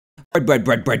Bread.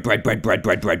 Hey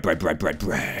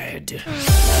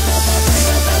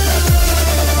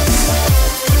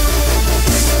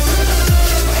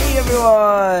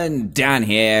everyone, Dan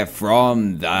here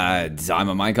from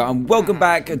TheDiamondMinecart, and welcome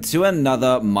back to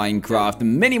another Minecraft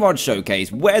mini-mod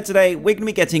showcase, where today we're going to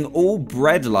be getting all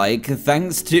bread-like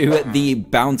thanks to the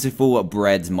Bountiful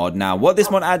Breads mod. Now, what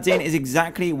this mod adds in is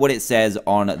exactly what it says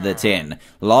on the tin.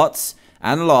 Lots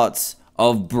and lots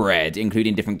of bread,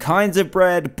 including different kinds of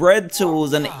bread, bread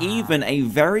tools, and even a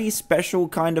very special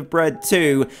kind of bread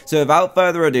too. So without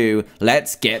further ado,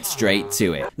 let's get straight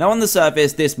to it. Now on the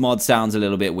surface, this mod sounds a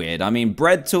little bit weird. I mean,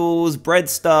 bread tools, bread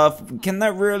stuff, can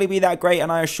that really be that great?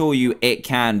 And I assure you it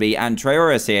can be. And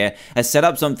Treoris here has set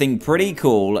up something pretty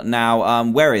cool. Now,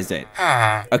 where is it?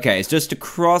 Okay, it's just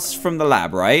across from the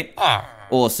lab, right?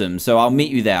 Awesome, so I'll meet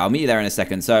you there. I'll meet you there in a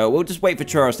second. So we'll just wait for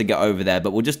Treoris to get over there,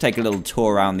 but we'll just take a little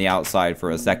tour around the outside for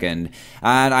a second.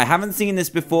 And I haven't seen this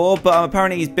before, but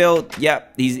apparently he's built,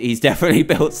 yep, he's definitely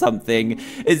built something.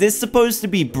 Is this supposed to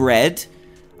be bread?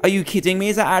 Are you kidding me?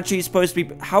 Is that actually supposed to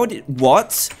be,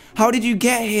 what? How did you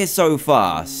get here so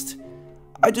fast?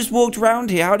 I just walked around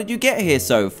here. How did you get here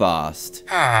so fast?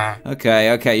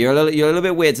 Okay, you're a little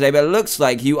bit weird today, but it looks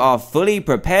like you are fully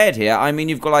prepared here. I mean,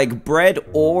 you've got like bread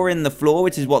ore in the floor,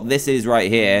 which is what this is right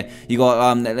here. You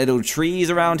got little trees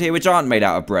around here, which aren't made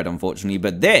out of bread, unfortunately,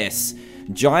 but this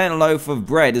giant loaf of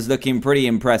bread is looking pretty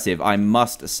impressive, I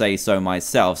must say so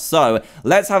myself. So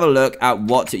let's have a look at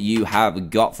what you have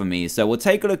got for me. So we'll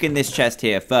take a look in this chest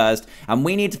here first, and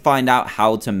we need to find out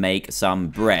how to make some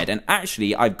bread. And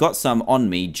actually, I've got some on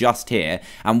me just here,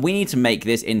 and we need to make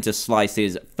this into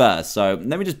slices first. So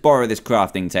let me just borrow this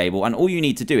crafting table, and all you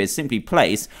need to do is simply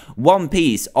place one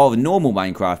piece of normal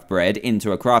Minecraft bread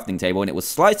into a crafting table, and it will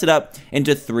slice it up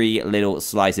into 3 little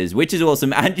slices, which is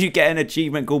awesome. And you get an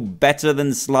achievement called Better Than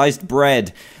Sliced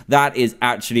Bread. That is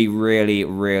actually really,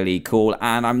 really cool.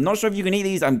 And I'm not sure if you can eat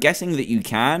these. I'm guessing that you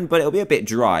can, but it'll be a bit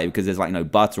dry because there's like no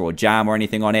butter or jam or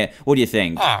anything on it. What do you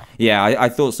think? Yeah, I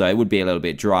thought so. It would be a little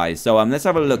bit dry. So let's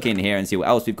have a look in here and see what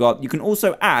else we've got. You can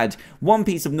also add 1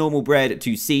 piece of normal bread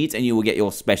to seeds, and you will get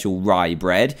your special rye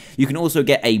bread. You can also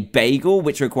get a bagel,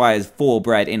 which requires 4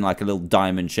 bread in like a little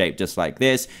diamond shape, just like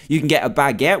this. You can get a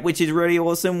baguette, which is really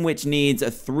awesome, which needs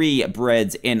 3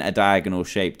 breads in a diagonal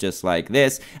shape, just like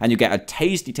this. And you get a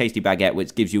tasty baguette,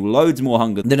 which gives you loads more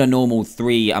hunger than a normal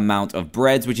 3 amount of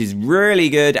breads, which is really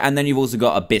good. And then you've also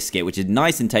got a biscuit, which is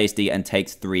nice and tasty and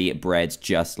takes 3 breads,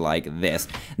 just like this.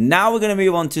 Now we're going to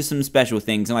move on to some special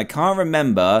things, and I can't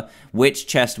remember which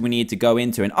chest we need to go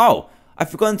into. And oh, I've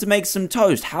forgotten to make some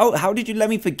toast. How did you let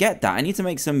me forget that? I need to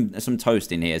make some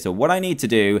toast in here. So what I need to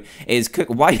do is cook.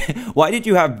 Why did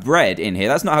you have bread in here?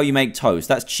 That's not how you make toast.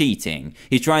 That's cheating.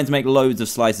 He's trying to make loads of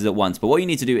slices at once. But what you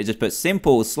need to do is just put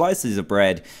simple slices of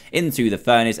bread into the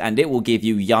furnace, and it will give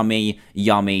you yummy,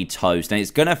 yummy toast. And it's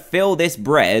gonna fill this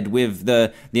bread with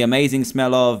the amazing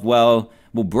smell of, well,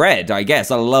 bread, I guess.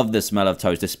 I love the smell of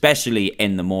toast, especially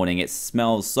in the morning. It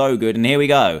smells so good. And here we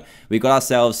go. We've got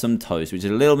ourselves some toast, which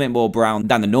is a little bit more brown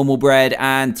than the normal bread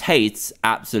and tastes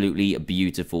absolutely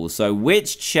beautiful. So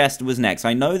which chest was next?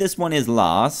 I know this one is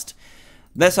last.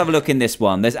 Let's have a look in this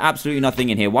one. There's absolutely nothing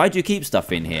in here. Why do you keep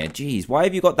stuff in here? Jeez, why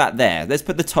have you got that there? Let's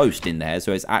put the toast in there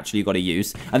so it's actually got a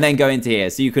use. And then go into here.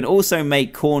 So you can also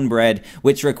make cornbread,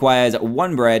 which requires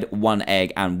 1 bread, 1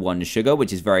 egg, and 1 sugar,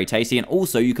 which is very tasty. And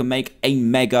also you can make a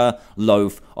mega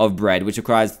loaf of bread, which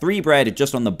requires 3 bread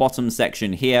just on the bottom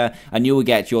section here. And you will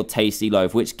get your tasty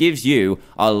loaf, which gives you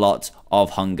a lot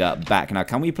of hunger back. Now,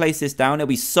 can we place this down? It'd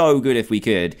be so good if we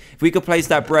could. If we could place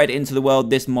that bread into the world,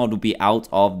 this mod would be out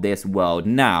of this world.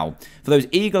 Now, for those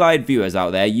eagle-eyed viewers out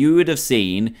there, you would have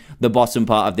seen the bottom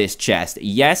part of this chest.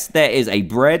 Yes, there is a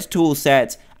bread tool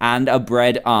set and a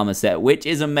bread armor set, which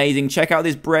is amazing. Check out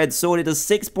this bread sword. It does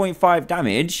 6.5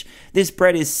 damage. This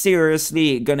bread is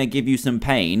seriously gonna give you some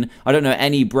pain. I don't know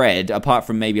any bread, apart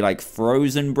from maybe like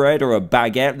frozen bread or a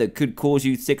baguette, that could cause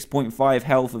you 6.5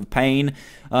 health of pain.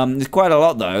 There's quite a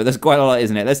lot though. There's quite a lot,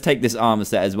 isn't it? Let's take this armor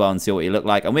set as well and see what you look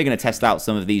like. And we're gonna test out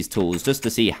some of these tools just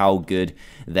to see how good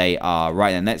they are.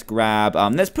 Right then, let's grab,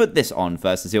 let's put this on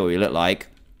first to see what we look like.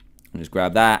 Just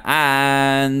grab that,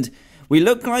 and we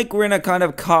look like we're in a kind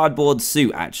of cardboard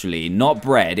suit, actually, not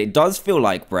bread. It does feel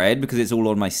like bread because it's all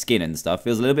on my skin and stuff.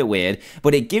 Feels a little bit weird,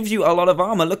 but it gives you a lot of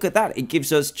armor. Look at that. It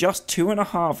gives us just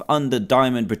 2.5 under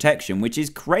diamond protection, which is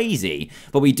crazy.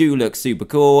 But we do look super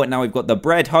cool. Now we've got the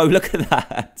bread hoe. Look at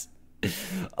that.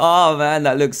 Oh man,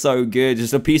 that looks so good.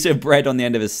 Just a piece of bread on the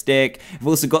end of a stick. We've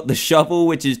also got the shovel,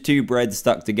 which is 2 breads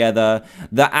stuck together.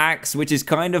 The axe, which is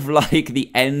kind of like the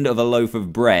end of a loaf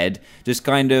of bread. Just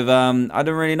kind of, I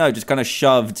don't really know, just kind of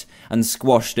shoved and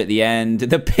squashed at the end.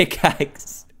 The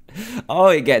pickaxe. Oh,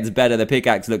 it gets better. The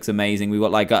pickaxe looks amazing. We've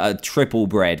got like a triple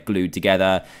bread glued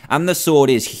together. And the sword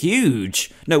is huge.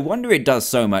 No wonder it does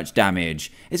so much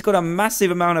damage. It's got a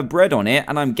massive amount of bread on it.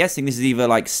 And I'm guessing this is either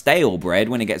like stale bread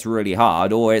when it gets really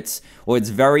hard. Or it's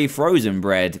very frozen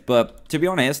bread. But to be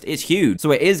honest, it's huge.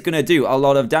 So it is going to do a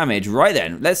lot of damage. Right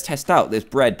then, let's test out this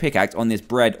bread pickaxe on this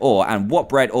bread ore. And what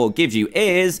bread ore gives you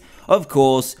is, of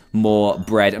course, more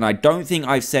bread. And I don't think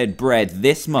I've said bread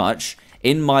this much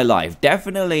in my life.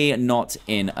 Definitely not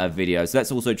in a video. So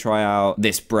let's also try out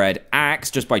this bread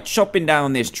axe just by chopping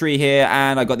down this tree here.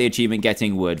 And I got the achievement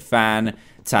getting wood.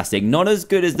 Fantastic. Not as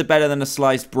good as the better than a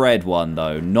sliced bread one,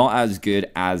 though. Not as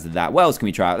good as that. What else can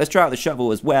we try out? Let's try out the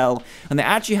shovel as well. And they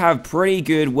actually have pretty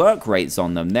good work rates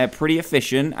on them. They're pretty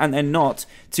efficient and they're not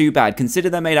too bad. Consider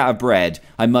they're made out of bread.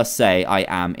 I must say I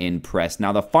am impressed.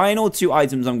 Now, the final 2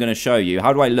 items I'm going to show you.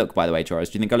 How do I look, by the way, Taurus?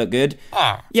 Do you think I look good?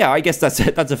 Yeah, I guess that's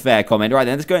a fair comment. All right,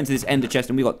 then let's go into this ender chest,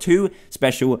 and we've got 2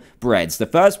 special breads. The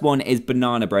first one is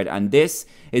banana bread, and this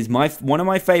is one of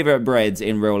my favorite breads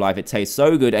in real life. It tastes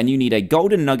so good, and you need a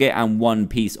golden nugget and 1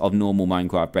 piece of normal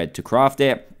Minecraft bread to craft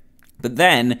it. But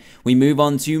then we move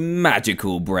on to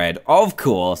magical bread, of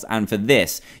course, and for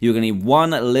this, you're going to need 1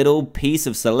 little piece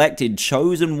of selected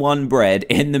chosen 1 bread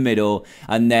in the middle,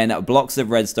 and then blocks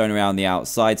of redstone around the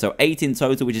outside, so 8 in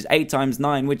total, which is 8 times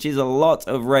 9, which is a lot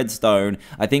of redstone.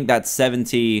 I think that's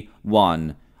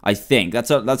 71. I think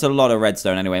that's a lot of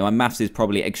redstone anyway. My maths is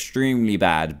probably extremely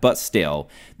bad, but still,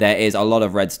 there is a lot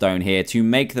of redstone here to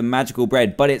make the magical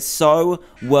bread, but it's so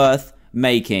worth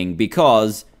making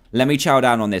because let me chow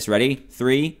down on this. Ready?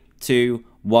 3, 2,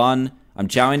 1. I'm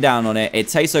chowing down on it. It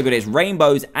tastes so good. It's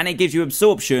rainbows, and it gives you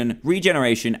absorption,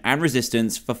 regeneration, and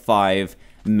resistance for 5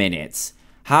 minutes.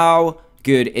 How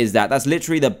good is that? That's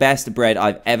literally the best bread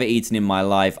I've ever eaten in my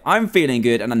life. I'm feeling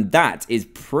good, and that is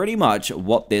pretty much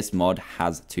what this mod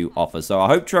has to offer. So I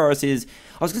hope Travis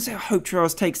I hope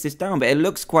Travis takes this down, but it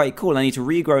looks quite cool. I need to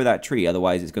regrow that tree,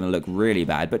 otherwise it's going to look really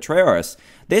bad. But Travis,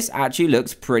 this actually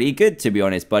looks pretty good, to be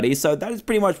honest, buddy. So that is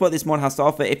pretty much what this mod has to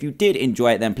offer. If you did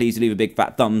enjoy it, then please leave a big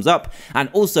fat thumbs up. And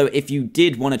also, if you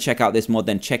did want to check out this mod,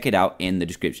 then check it out in the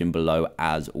description below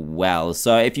as well.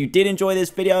 So if you did enjoy this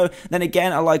video, then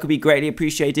again, a like would be greatly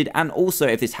appreciated. And also,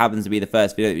 if this happens to be the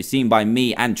first video that you've seen by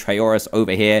me and Travis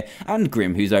over here, and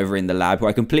Grim, who's over in the lab, who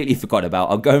I completely forgot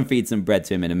about, I'll go and feed some bread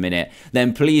to him in a minute,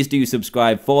 then please do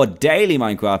subscribe for daily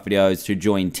Minecraft videos to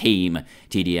join Team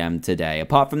TDM today.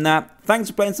 Apart from that, thanks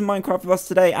for playing some Minecraft with us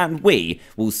today, and we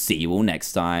will see you all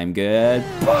next time.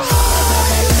 Goodbye.